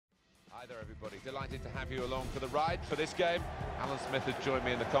Hi there, everybody. Delighted to have you along for the ride for this game. Alan Smith has joined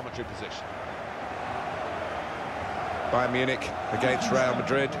me in the commentary position. Bayern Munich against Real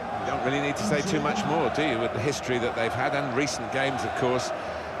Madrid. You don't really need to say too much more, do you, with the history that they've had and recent games, of course,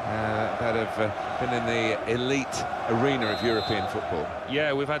 that have been in the elite arena of European football.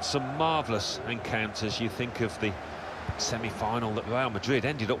 Yeah, we've had some marvellous encounters. You think of the semi-final that Real Madrid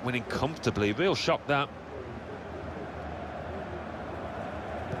ended up winning comfortably. Real shock, that.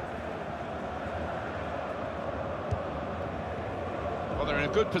 Well, they're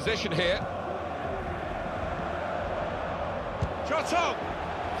in a good position here. Shot on!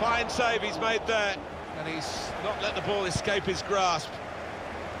 Fine save he's made there. And he's not let the ball escape his grasp.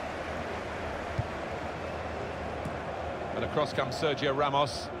 And across comes Sergio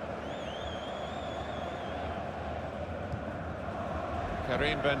Ramos.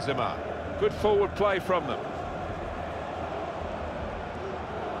 Karim Benzema. Good forward play from them.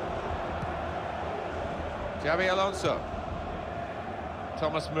 Xabi Alonso.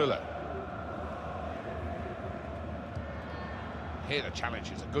 Thomas Müller. Here the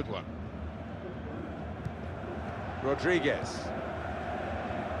challenge is a good one. Rodriguez.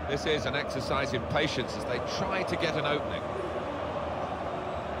 This is an exercise in patience as they try to get an opening.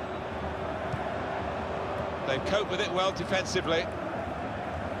 They've coped with it well defensively.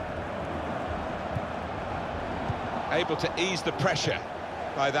 Able to ease the pressure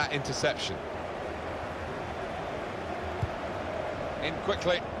by that interception. In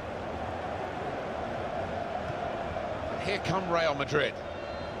quickly. Here come Real Madrid.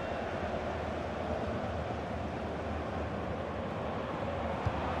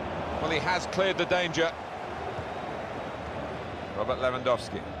 Well, he has cleared the danger. Robert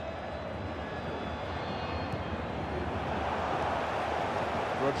Lewandowski.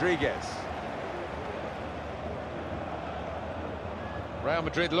 Rodriguez. Real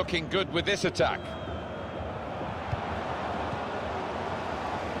Madrid looking good with this attack.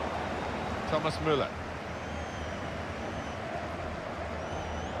 Thomas Müller.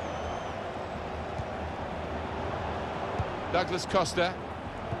 Douglas Costa.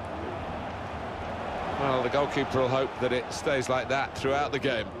 Well, the goalkeeper will hope that it stays like that throughout the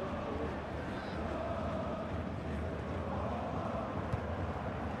game.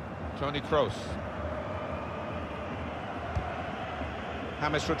 Toni Kroos.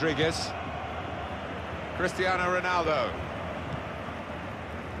 James Rodriguez. Cristiano Ronaldo.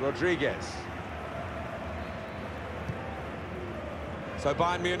 Rodriguez. So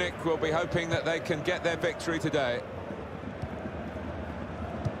Bayern Munich will be hoping that they can get their victory today.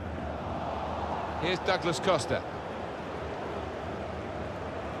 Here's Douglas Costa.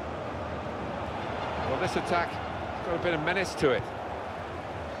 Well, this attack has got a bit of menace to it.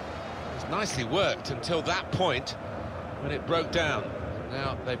 It's nicely worked until that point when it broke down.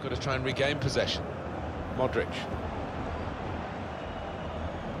 Now they've got to try and regain possession. Modric.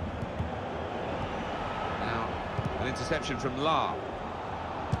 Now, an interception from Lahr.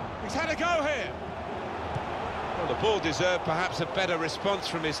 He's had a go here. Well, the ball deserved perhaps a better response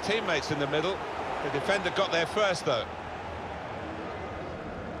from his teammates in the middle. The defender got there first, though.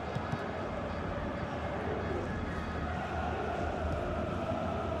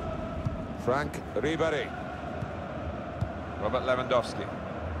 Frank Ribéry. Robert Lewandowski.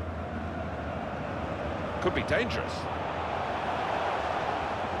 Could be dangerous.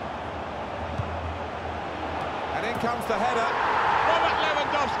 And in comes the header. Robert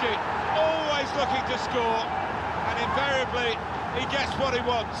Lewandowski, always looking to score, and invariably he gets what he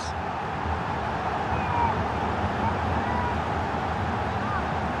wants.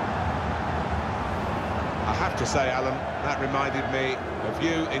 I have to say, Alan, that reminded me of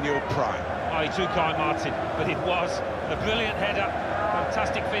you in your prime. Oh, too kind, Martin, but it was a brilliant header,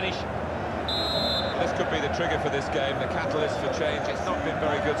 fantastic finish. This could be the trigger for this game, the catalyst for change. It's not been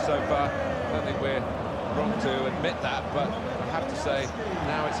very good so far. I don't think we're wrong to admit that, but I have to say,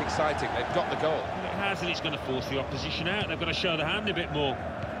 now it's exciting. They've got the goal. It has, and it's going to force the opposition out. They've got to show the hand a bit more.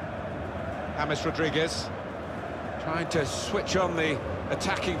 James Rodriguez trying to switch on the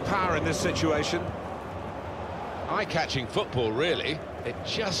attacking power in this situation. Eye-catching football, really. It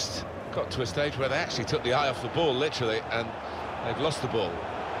just got to a stage where they actually took the eye off the ball, literally, and they've lost the ball.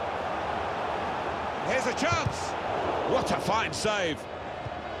 Here's a chance! What a fine save!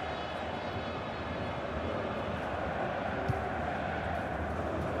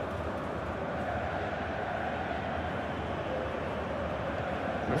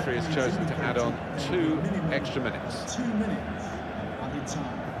 The referee has chosen to add on 2 extra minutes. 2 minutes added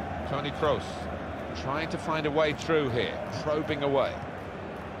time. Toni Kroos trying to find a way through here, probing away.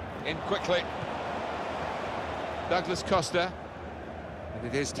 In quickly. Douglas Costa.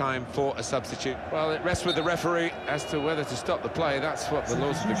 It is time for a substitute. Well, it rests with the referee as to whether to stop the play. That's what the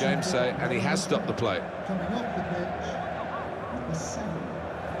laws of the game say, and he has stopped the play. Coming off the pitch, number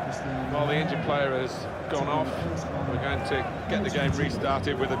 7. Well, the injured player has gone off. We're going to get the game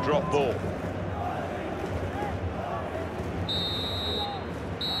restarted with a drop ball.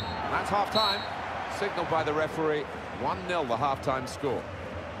 That's half-time, signalled by the referee. 1-0 the half-time score.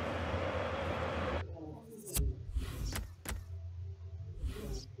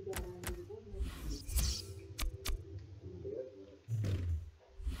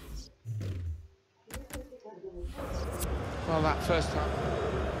 Well, that first time.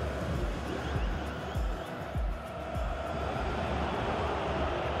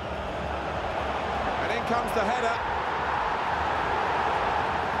 And in comes the header.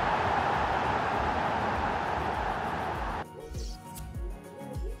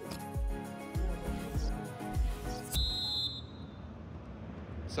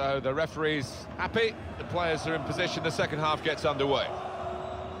 So the referee's happy, the players are in position, the second half gets underway.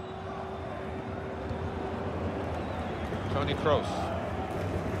 Toni Kroos.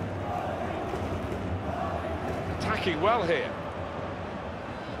 Attacking well here.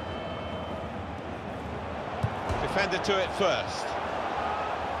 Defender to it first.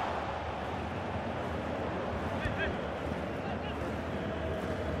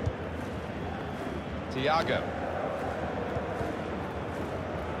 Thiago.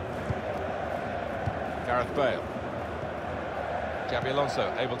 Gareth Bale. Xabi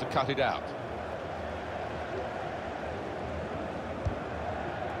Alonso able to cut it out.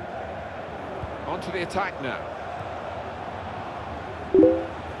 On to the attack now.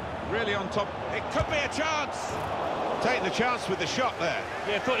 Really on top. It could be a chance. Taking the chance with the shot there.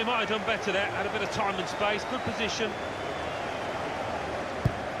 Yeah, thought he might have done better there. Had a bit of time and space. Good position.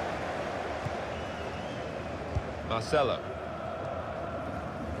 Marcelo.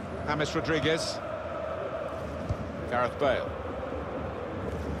 James Rodriguez. Gareth Bale.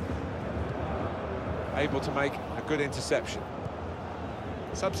 Able to make a good interception.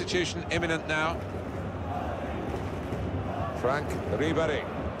 Substitution imminent now. Frank Ribéry.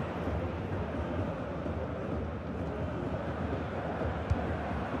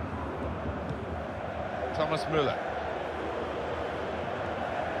 Thomas Müller.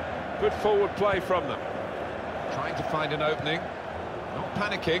 Good forward play from them. Trying to find an opening. Not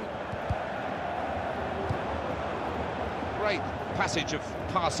panicking. Great passage of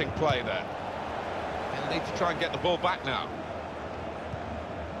passing play there. They'll need to try and get the ball back now.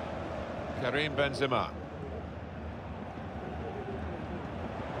 Karim Benzema.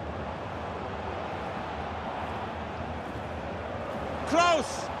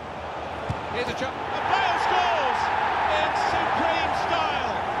 Kroos! Here's a chance. And Bale scores in supreme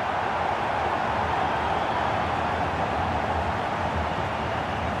style.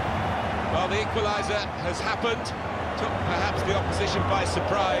 Well, the equaliser has happened. Took perhaps the opposition by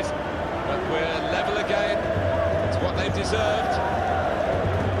surprise, but we're level again. It's what they've deserved.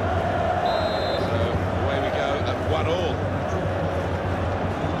 So away we go at 1-1.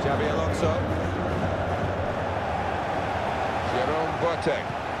 Xabi Alonso. Jerome Boateng.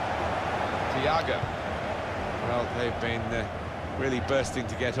 Thiago. Well, they've been really bursting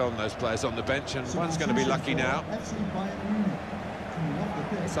to get on, those players on the bench, and one's going to be lucky now.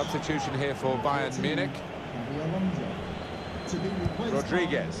 Substitution here for Bayern Munich.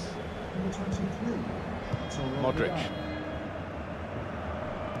 Rodriguez. Modric.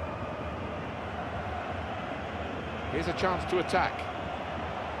 Here's a chance to attack.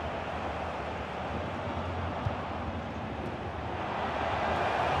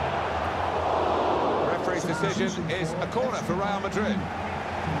 Referee's decision is a corner for Real Madrid.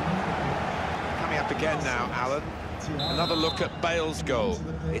 Coming up again now, Alan. Another look at Bale's goal.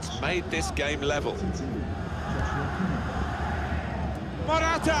 It's made this game level.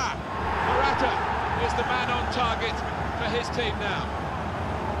 Morata! Morata is the man on target for his team now.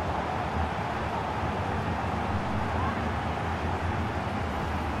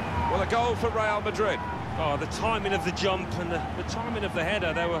 Well, a goal for Real Madrid. Oh, the timing of the jump and the timing of the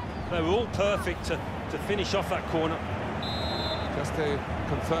header, they were all perfect to finish off that corner. Just to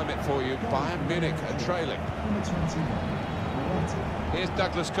confirm it for you, Bayern Munich are trailing. Here's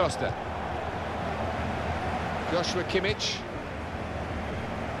Douglas Costa. Joshua Kimmich.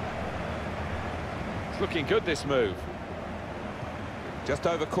 It's looking good, this move. Just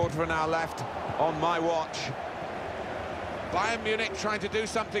over quarter of an hour left on my watch. Bayern Munich trying to do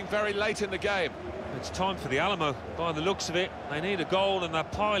something very late in the game. It's time for the Alamo, by the looks of it. They need a goal and they're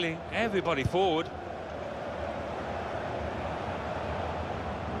piling everybody forward.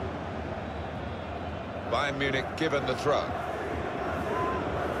 Bayern Munich given the throw.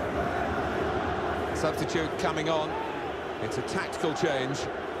 Substitute coming on. It's a tactical change.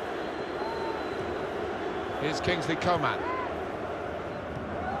 Here's Kingsley Coman.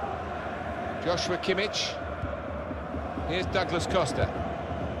 Joshua Kimmich. Here's Douglas Costa.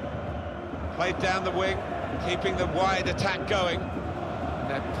 Played down the wing, keeping the wide attack going.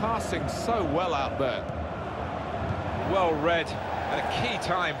 They're passing so well out there. Well read, and a key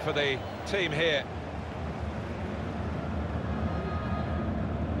time for the team here.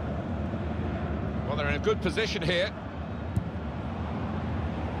 Well, they're in a good position here.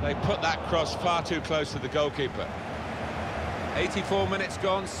 They put that cross far too close to the goalkeeper. 84 minutes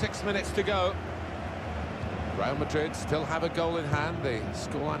gone, 6 minutes to go. Real Madrid still have a goal in hand. The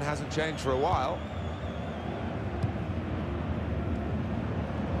scoreline hasn't changed for a while.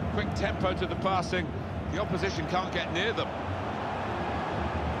 Quick tempo to the passing. The opposition can't get near them.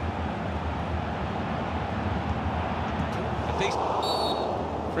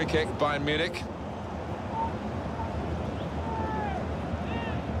 Free kick, Bayern Munich.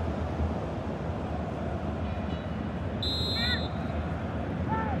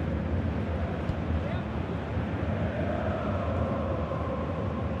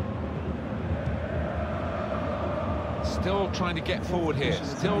 Still trying to get forward here,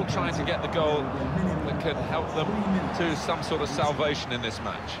 still trying to get the goal that could help them to some sort of salvation in this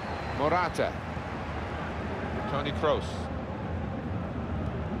match. Morata. Toni Kroos.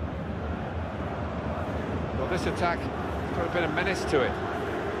 Well, this attack has got a bit of menace to it.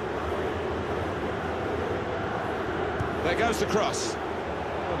 There goes the cross.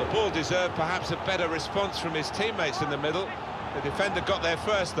 Well, the ball deserved perhaps a better response from his teammates in the middle. The defender got there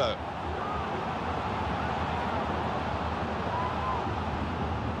first, though.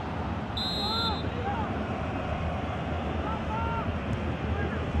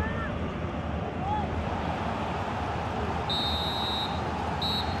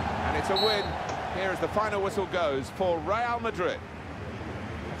 It's a win. Here as the final whistle goes for Real Madrid.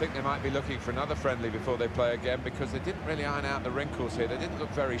 I think they might be looking for another friendly before they play again, because they didn't really iron out the wrinkles here. They didn't look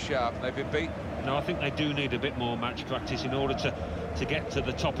very sharp. They've been beaten. No, I think they do need a bit more match practice in order to get to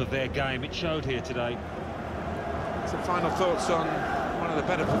the top of their game. It showed here today. Some final thoughts on one of the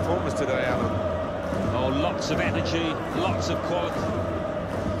better performers today, Alan. Oh, lots of energy, lots of quality.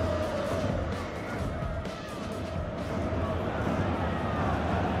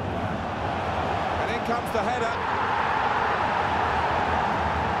 Comes the header.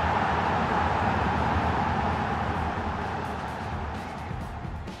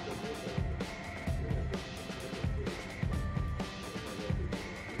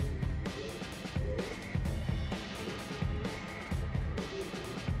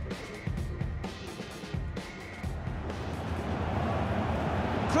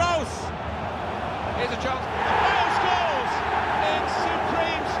 Close. Here's a chance. Bale scores in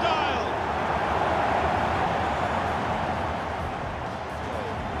supreme style.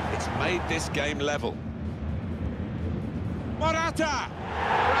 Made this game level. Morata!